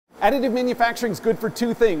Additive manufacturing is good for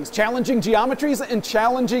two things: challenging geometries and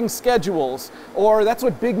challenging schedules, or that's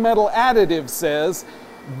what Big Metal Additive says.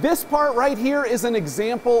 This part right here is an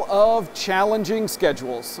example of challenging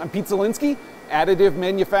schedules. I'm Pete Zelinski, Additive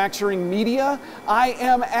Manufacturing Media. I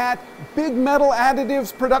am at Big Metal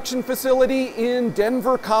Additive's production facility in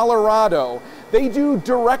Denver, Colorado. They do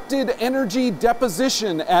directed energy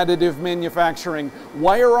deposition additive manufacturing,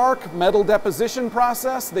 wire arc metal deposition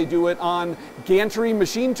process. They do it on gantry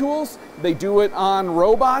machine tools. They do it on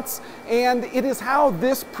robots. And it is how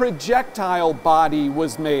this projectile body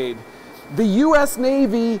was made. The US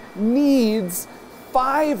Navy needs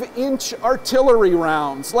 5-inch artillery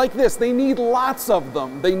rounds like this. They need lots of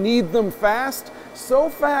them. They need them fast, so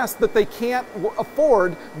fast that they can't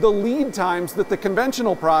afford the lead times that the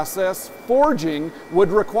conventional process, forging,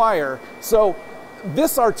 would require. So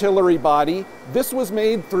this artillery body, this was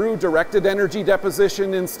made through directed energy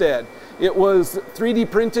deposition instead. It was 3D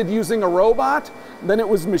printed using a robot, then it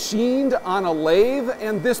was machined on a lathe,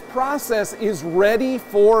 and this process is ready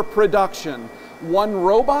for production. One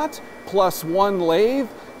robot plus one lathe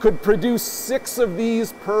could produce 6 of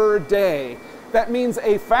these per day. That means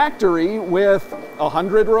a factory with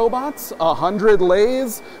 100 robots, 100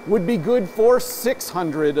 lathes would be good for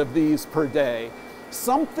 600 of these per day.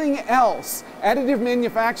 Something else, additive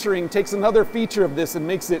manufacturing takes another feature of this and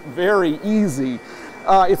makes it very easy.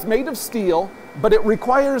 It's made of steel, but it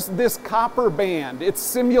requires this copper band. It's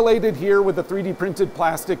simulated here with a 3D printed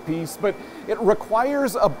plastic piece, but it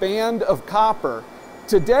requires a band of copper.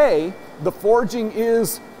 Today, the forging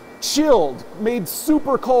is chilled, made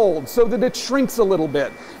super cold so that it shrinks a little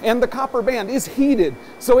bit. And the copper band is heated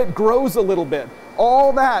so it grows a little bit.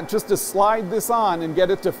 All that just to slide this on and get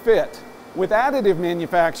it to fit. With additive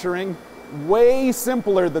manufacturing, way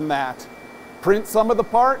simpler than that. Print some of the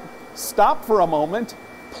part, stop for a moment,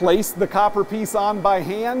 place the copper piece on by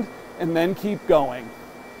hand, and then keep going.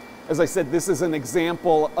 As I said, this is an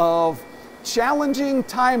example of challenging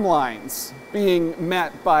timelines being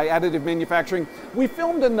met by additive manufacturing. We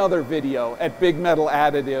filmed another video at Big Metal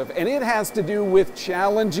Additive, and it has to do with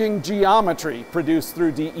challenging geometry produced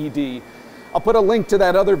through DED. I'll put a link to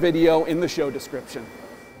that other video in the show description.